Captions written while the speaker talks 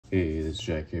Hey, this is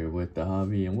Jack here with The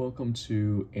Hobby, and welcome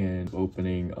to an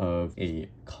opening of a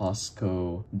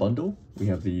Costco bundle. We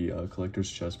have the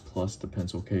Collector's Chest plus the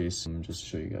pencil case. Just to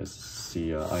show you guys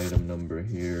the item number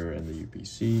here and the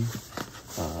UPC.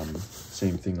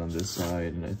 Same thing on this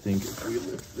side, and I think if we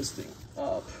lift this thing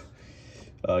up,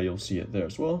 you'll see it there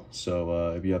as well.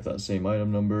 So if you have that same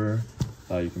item number,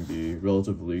 you can be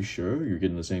relatively sure you're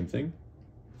getting the same thing.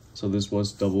 So this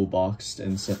was double boxed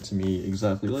and sent to me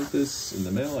exactly like this in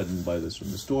the mail. I didn't buy this from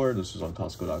the store. This was on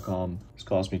Costco.com. This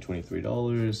cost me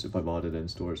 $23. If I bought it in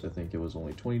stores, I think it was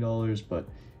only $20, but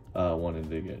I wanted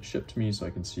to get shipped to me so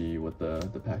I can see what the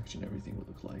packaging and everything would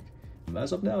look like.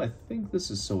 As of now, I think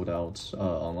this is sold out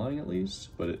online at least,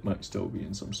 but it might still be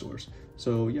in some stores.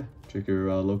 So yeah, check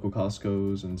your local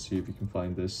Costcos and see if you can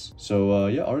find this. So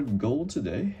yeah, our goal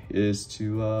today is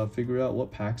to figure out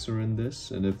what packs are in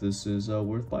this and if this is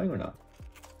worth buying or not.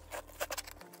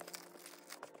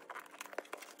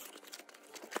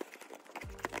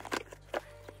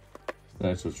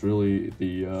 Nice, so it's really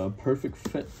the perfect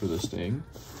fit for this thing.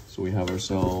 So we have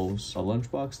ourselves a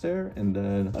lunchbox there and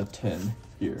then a 10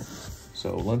 here.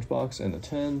 So lunchbox and a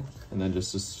 10, and then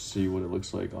just to see what it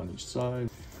looks like on each side.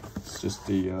 It's just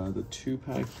the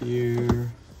 2-pack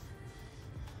here.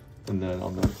 And then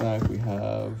on the back we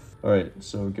have, all right,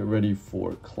 so get ready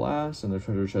for class and the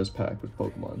treasure chest pack with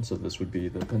Pokemon. So this would be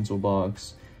the pencil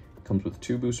box. Comes with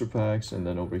 2 booster packs, and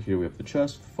then over here we have the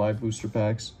chest, 5 booster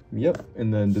packs. Yep,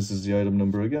 and then this is the item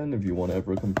number again if you want to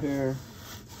ever compare.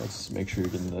 Let's make sure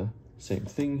you're getting the same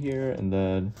thing here, and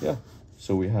then yeah.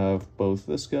 So we have both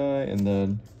this guy, and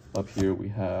then up here we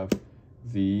have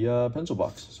the pencil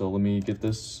box. So let me get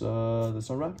this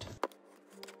unwrapped.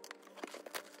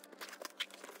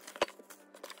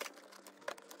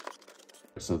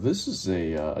 So this is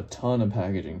a ton of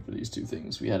packaging for these two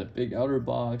things. We had a big outer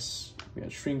box, we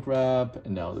had shrink wrap,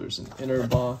 and now there's an inner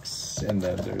box, and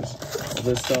then there's all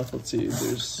this stuff. Let's see,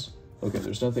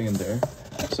 there's nothing in there.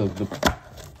 So the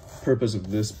purpose of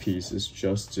this piece is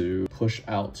just to push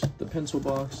out the pencil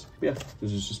box. Yeah,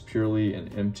 this is just purely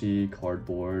an empty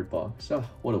cardboard box. Ah,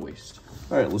 what a waste.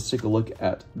 All right, let's take a look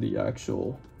at the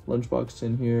actual lunchbox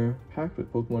in here, packed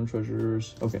with Pokemon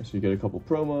treasures. Okay, so you get a couple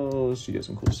promos, you get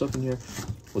some cool stuff in here.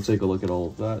 We'll take a look at all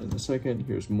of that in a second.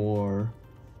 Here's more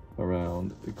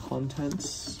around the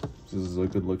contents. This is a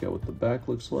good look at what the back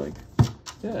looks like.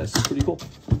 Yeah, it's pretty cool.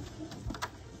 And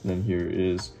then here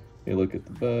is a look at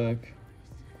the back,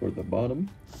 or the bottom,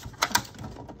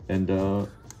 and the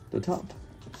top.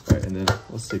 All right, and then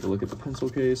let's take a look at the pencil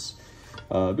case.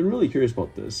 I've been really curious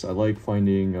about this. I like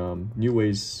finding new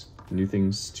ways, new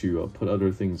things to put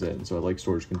other things in, so I like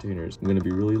storage containers. I'm gonna be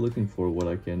really looking for what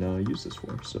I can use this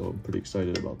for, so I'm pretty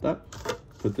excited about that.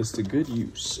 Put this to good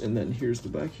use. And then here's the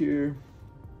back here,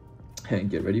 and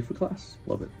get ready for class.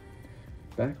 Love it.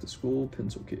 Back to school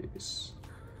pencil case.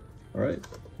 All right,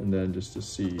 and then just to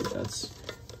see, that's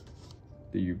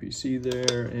the UPC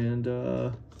there, and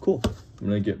cool. I'm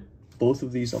gonna get both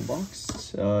of these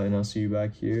unboxed, and I'll see you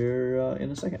back here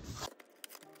in a second.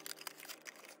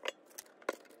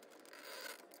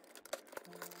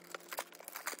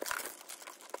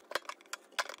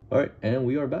 All right, and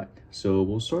we are back. So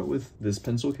we'll start with this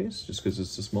pencil case, just because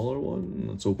it's the smaller one.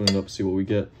 Let's open it up, see what we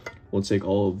get. We'll take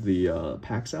all of the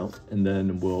packs out, and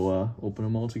then we'll open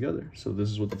them all together. So this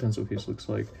is what the pencil case looks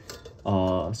like.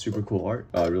 Super cool art.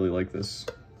 I really like this.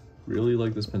 Really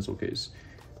like this pencil case.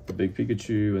 The big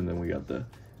Pikachu, and then we got the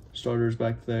starters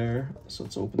back there. So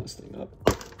let's open this thing up.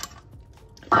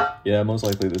 Yeah, most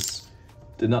likely this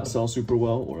did not sell super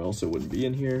well, or else it wouldn't be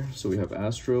in here. So we have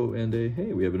Astro and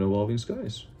hey, we have an Evolving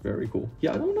Skies. Very cool.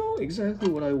 Yeah, I don't know exactly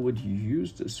what I would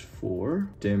use this for.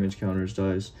 Damage counters,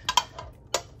 dice.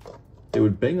 It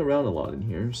would bang around a lot in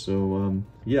here. So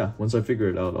yeah, once I figure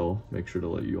it out, I'll make sure to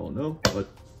let you all know. But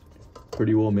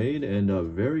pretty well made and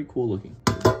very cool looking.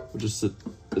 We'll just set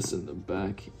this in the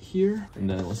back here, and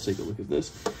then let's take a look at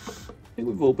this. I think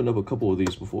we've opened up a couple of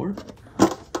these before.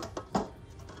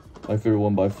 My favorite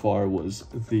one by far was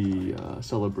the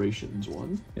Celebrations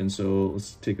one. And so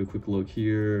let's take a quick look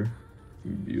here.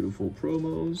 Beautiful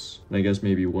promos. And I guess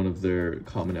maybe one of their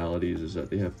commonalities is that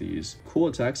they have these cool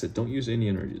attacks that don't use any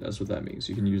energy. That's what that means.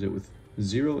 You can use it with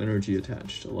 0 energy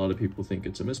attached. A lot of people think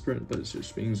it's a misprint, but it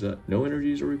just means that no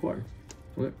energies are required.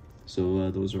 Okay, so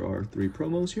those are our 3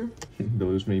 promos here.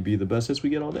 Those may be the best hits we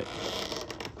get all day.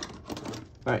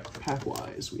 All right,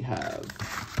 pack-wise, we have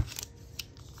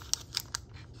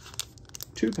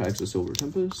 2 packs of Silver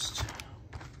Tempest.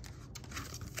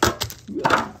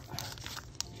 Yeah.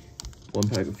 1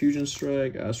 pack of Fusion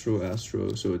Strike, Astro,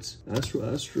 so it's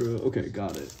Astro. Okay,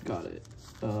 got it.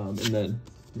 And then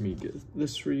let me get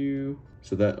this for you.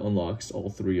 So that unlocks all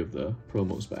 3 of the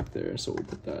promos back there. So we'll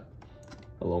put that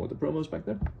along with the promos back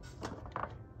there.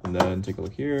 And then take a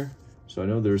look here. So I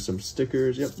know there's some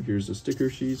stickers. Yep, here's the sticker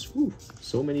sheets. Whew,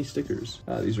 so many stickers.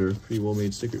 These are pretty well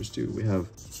made stickers too. We have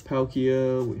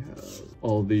Palkia, we have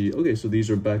all the, okay, so these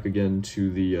are back again to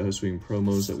the swing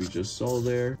promos that we just saw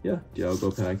there. Yeah,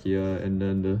 Dialga, Palkia, and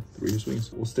then the 3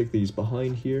 swings. We'll stick these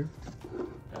behind here.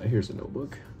 Here's a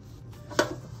notebook.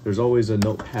 There's always a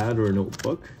notepad or a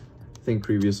notebook. I think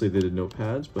previously they did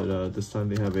notepads, but this time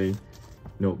they have a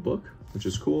notebook, which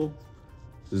is cool.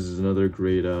 This is another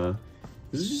great,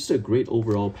 this is just a great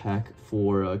overall pack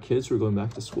for kids who are going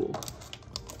back to school.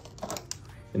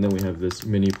 And then we have this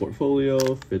mini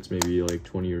portfolio, fits maybe like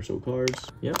 20 or so cards.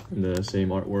 Yep, and the same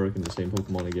artwork and the same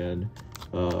Pokemon again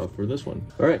for this one.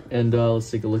 All right, and let's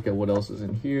take a look at what else is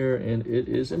in here, and it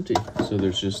is empty. So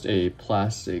there's just a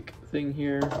plastic thing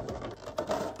here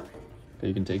that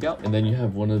you can take out. And then you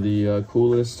have one of the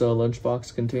coolest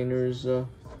lunchbox containers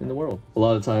in the world. A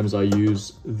lot of times I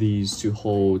use these to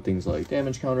hold things like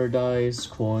damage counter dice,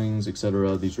 coins,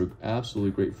 etc. These are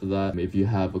absolutely great for that. If you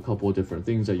have a couple of different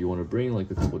things that you want to bring, like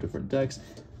a couple of different decks,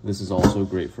 this is also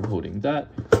great for holding that.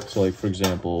 So like for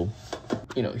example,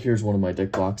 you know, here's one of my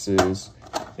deck boxes,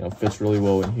 you know, fits really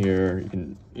well in here. You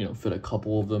can, you know, fit a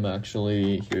couple of them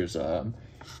actually. Here's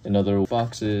another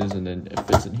boxes, and then it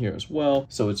fits in here as well.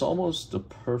 So it's almost the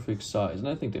perfect size, and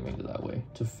I think they made it that way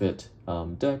to fit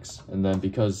decks. And then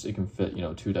because it can fit, you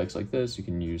know, 2 decks like this, you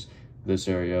can use this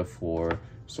area for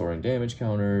storing damage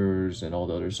counters and all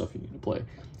the other stuff you need to play.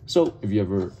 So if you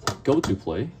ever go to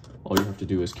play, all you have to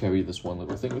do is carry this one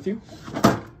little thing with you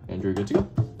and you're good to go.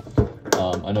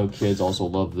 I know kids also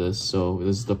love this, so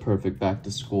this is the perfect back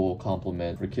to school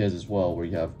complement for kids as well, where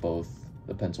you have both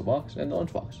the pencil box and the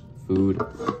lunch box. Food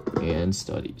and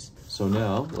studies. So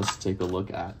now let's take a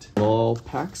look at all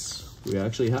packs we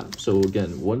actually have. So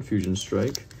again, 1 Fusion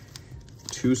Strike,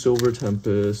 2 Silver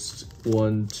Tempest,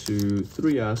 1, 2,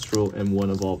 3 Astral, and 1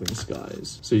 Evolving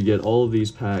Skies. So you get all of these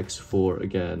packs for,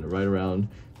 again, right around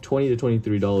 $20 to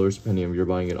 $23, depending on if you're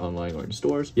buying it online or in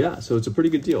stores. Yeah, so it's a pretty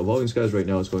good deal. Evolving Skies right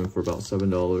now is going for about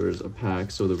 $7 a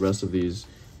pack. So the rest of these,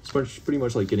 it's pretty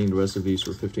much like getting the rest of these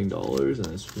for $15, and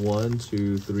it's 1,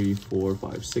 2, 3, 4,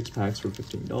 5, 6 packs for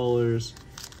 $15.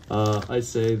 I'd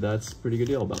say that's a pretty good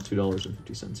deal, about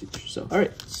 $2.50 each. So, all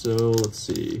right, so let's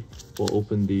see. We'll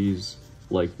open these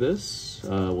like this.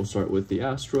 We'll start with the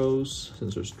Astros,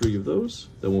 since there's 3 of those.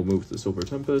 Then we'll move to the Silver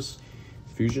Tempest,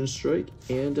 Fusion Strike,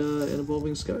 and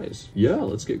Evolving Skies. Yeah,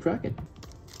 let's get cracking.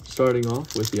 Starting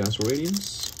off with the Astral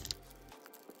Radiance.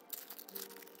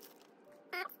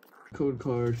 Code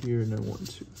card here, and then 1,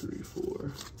 2, 3,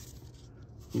 4.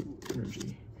 Ooh,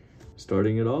 energy.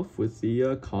 Starting it off with the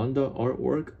Conda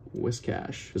artwork,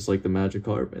 Whiscash, just like the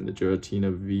Magikarp and the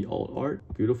Giratina V alt art.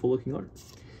 Beautiful looking art.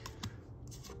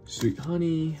 Sweet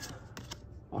Honey,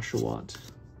 Oshawott,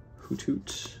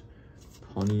 Hoothoot,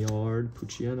 Poniard,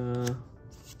 Poochyena.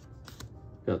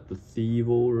 Got the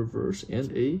Thievul reverse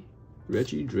and a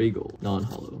Regidrago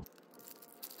non-hollow.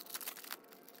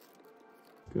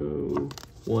 Go.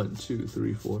 1, 2,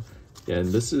 3, 4. Yeah,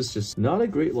 and this is just not a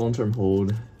great long-term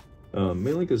hold,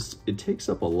 mainly because it takes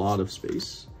up a lot of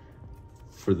space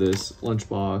for this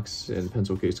lunchbox and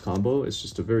pencil case combo. It's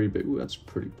just a very big, ooh, that's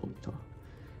pretty Ponyta.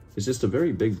 It's just a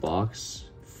very big box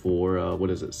for,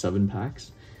 what is it, 7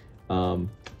 packs? Not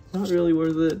really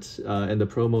worth it, and the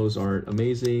promos aren't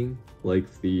amazing. Like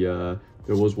the,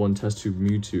 there was one test tube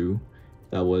Mewtwo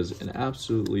that was an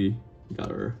absolutely, got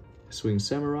our Swing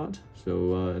Samurott,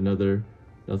 so another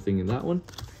nothing in that one.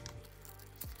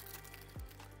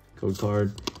 Code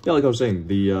card. Yeah, like I was saying,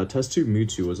 the test tube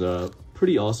Mewtwo was a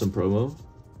pretty awesome promo,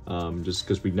 just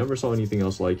because we never saw anything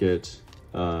else like it,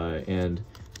 and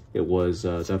it was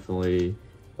definitely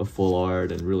a full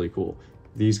art and really cool.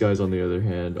 These guys, on the other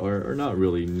hand, are not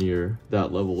really near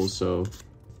that level, so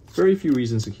very few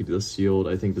reasons to keep this sealed.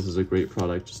 I think this is a great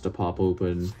product just to pop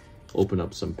open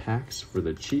up some packs for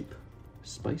the cheap.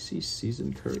 Spicy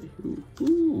Seasoned Curry.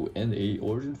 Ooh, and a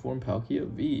Origin Form Palkia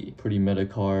V. Pretty meta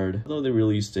card. Although they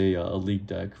released a league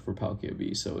deck for Palkia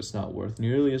V, so it's not worth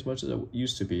nearly as much as it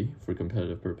used to be for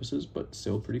competitive purposes, but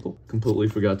still pretty cool. Completely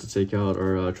forgot to take out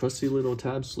our trusty little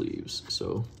tab sleeves,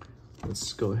 so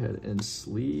let's go ahead and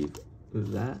sleeve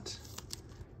that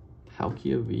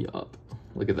Palkia V up.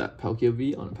 Look at that, Palkia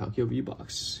V on a Palkia V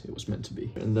box. It was meant to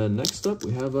be. And then next up,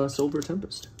 we have Silver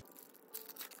Tempest.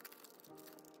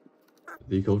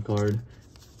 The code card.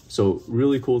 So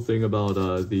really cool thing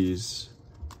about these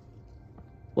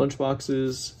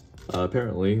lunchboxes,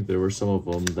 apparently there were some of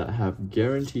them that have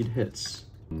guaranteed hits.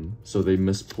 So they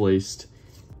misplaced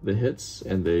the hits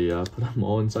and they put them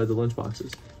all inside the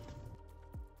lunchboxes.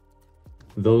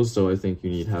 Those, though, I think you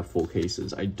need to have full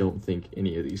cases. I don't think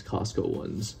any of these Costco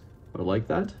ones are like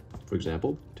that. For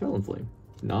example, Talonflame,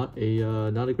 not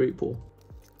a great pull.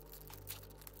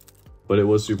 But it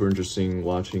was super interesting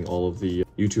watching all of the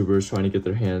YouTubers trying to get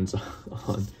their hands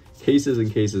on cases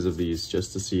and cases of these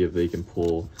just to see if they can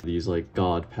pull these like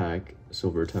God pack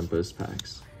Silver Tempest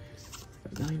packs.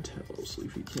 Got Ninetales,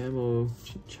 Leafy Camo,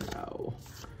 Chinchou,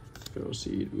 Feral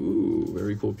Seed, ooh,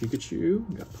 very cool Pikachu.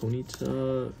 We got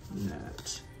Ponyta,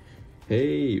 Nat.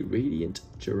 Hey, Radiant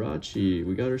Jirachi.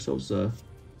 We got ourselves a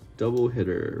double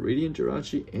hitter. Radiant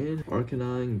Jirachi and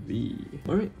Arcanine V.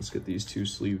 Alright, let's get these two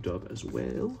sleeved up as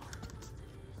well.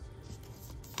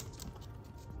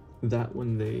 That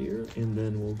one there, and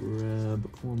then we'll grab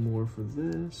one more for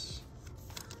this.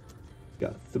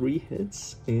 Got 3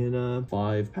 hits and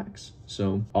 5 packs,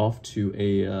 so off to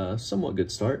a somewhat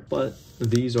good start. But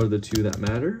these are the 2 that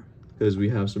matter because we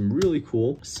have some really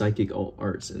cool psychic alt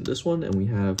arts in this one, and we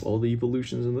have all the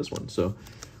evolutions in this one. So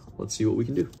let's see what we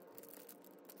can do.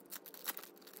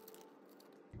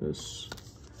 This.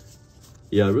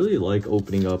 Yeah, I really like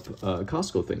opening up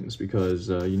Costco things because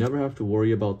you never have to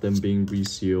worry about them being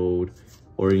resealed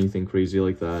or anything crazy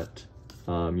like that.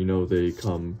 You know, they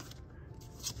come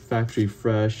factory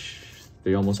fresh.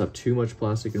 They almost have too much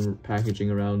plastic and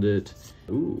packaging around it.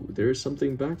 Ooh, there's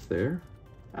something back there.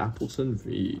 Appleton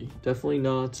V. Definitely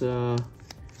not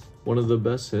one of the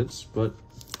best hits, but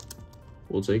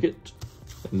we'll take it.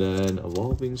 And then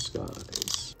Evolving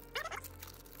Skies.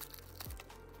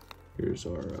 Here's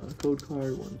our code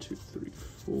card, 1, 2, 3,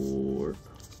 4.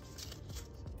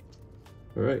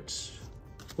 All right,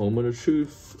 moment of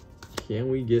truth. Can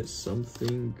we get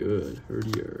something good?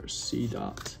 Herdier,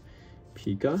 C-Dot,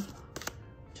 Pika,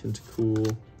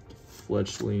 Tentacool,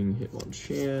 Fletchling,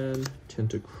 Hitmonchan,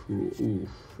 Tentacruel, ooh,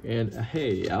 and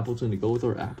hey, Appleton to go with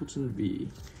our Appleton V.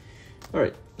 All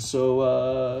right,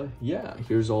 so yeah,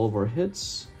 here's all of our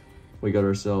hits. We got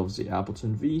ourselves the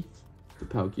Appleton V, the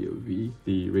Palkia V,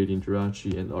 the Radiant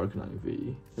Jirachi, and the Arcanine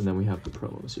V. And then we have the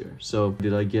promos here. So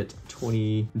did I get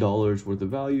 $20 worth of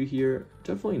value here?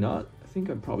 Definitely not. I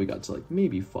think I probably got to like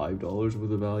maybe $5 worth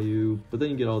of value, but then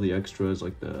you get all the extras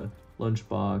like the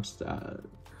lunchbox, the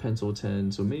pencil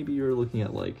tin. So maybe you're looking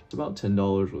at like about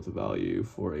 $10 worth of value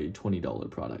for a $20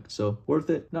 product. So worth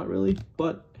it? Not really,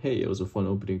 but hey, it was a fun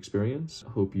opening experience.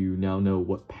 I hope you now know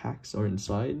what packs are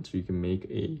inside so you can make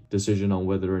a decision on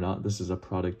whether or not this is a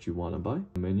product you want to buy.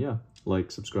 And yeah,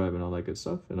 like, subscribe, and all that good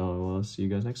stuff. And I'll see you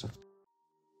guys next time.